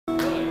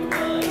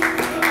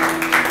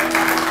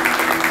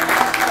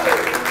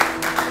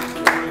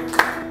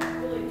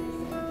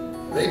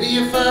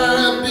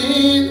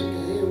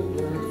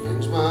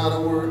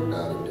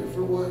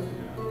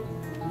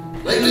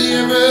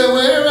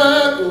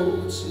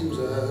seems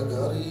I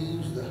gotta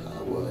use the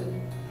highway.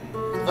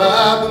 If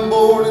I've been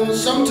born in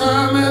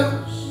sometime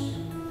else,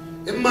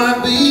 it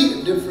might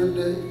be a different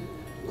day.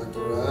 Like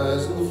the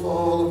rise and the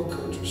fall of a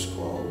country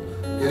squall,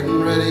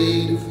 getting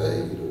ready to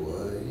fade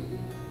away.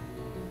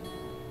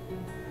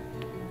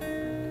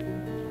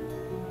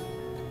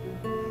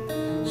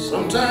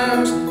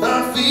 Sometimes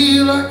I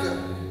feel like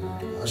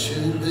I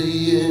should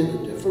be in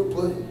a different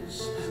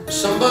place, with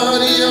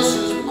somebody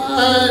else's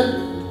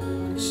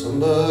mind,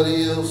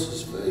 somebody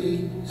else's face.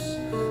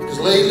 'Cause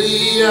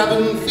lately I've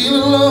been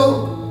feeling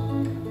low,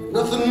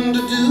 nothing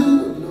to do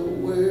and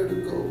nowhere to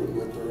go. And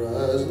with the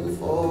rise and the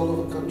fall of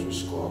a country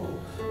squall,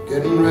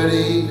 getting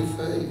ready to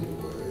fade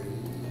away.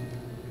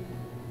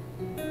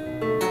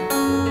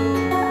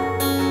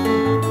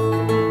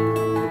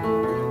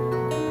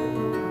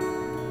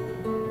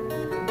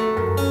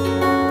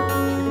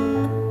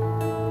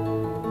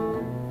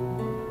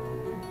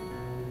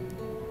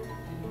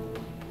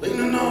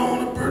 Leaning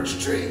on a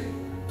birch tree,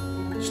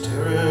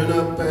 staring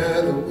up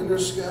at a winter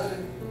sky,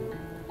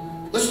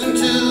 listening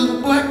to the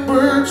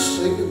blackbirds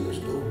singing.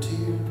 There's no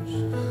tears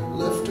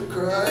left to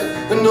cry,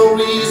 and no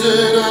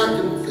reason I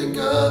can think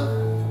of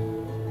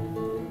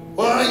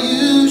why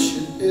you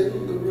should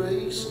end the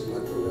race. And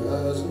like the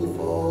rise and the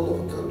fall of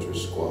a country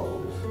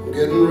squall, I'm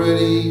getting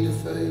ready to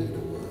fade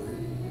away.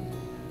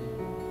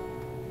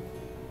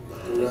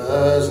 Like the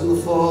rise and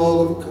the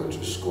fall of a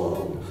country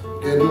squall, I'm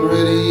getting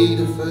ready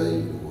to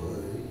fade away.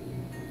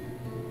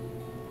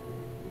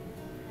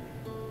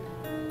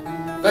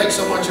 Thanks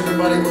so much,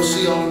 everybody. We'll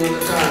see you all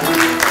another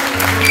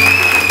time.